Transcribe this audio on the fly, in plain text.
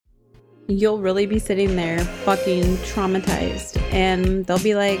you'll really be sitting there fucking traumatized, and they'll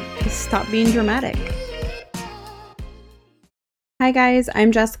be like, stop being dramatic. Hi guys,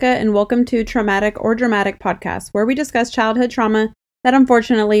 I'm Jessica, and welcome to Traumatic or Dramatic Podcast, where we discuss childhood trauma that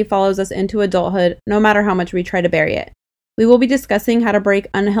unfortunately follows us into adulthood, no matter how much we try to bury it. We will be discussing how to break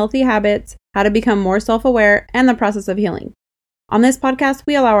unhealthy habits, how to become more self-aware, and the process of healing. On this podcast,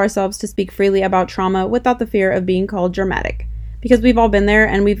 we allow ourselves to speak freely about trauma without the fear of being called dramatic, because we've all been there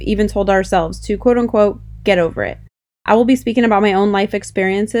and we've even told ourselves to quote-unquote get over it. I will be speaking about my own life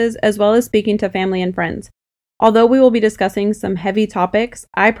experiences as well as speaking to family and friends. Although we will be discussing some heavy topics,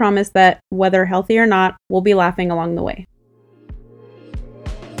 I promise that whether healthy or not, we'll be laughing along the way.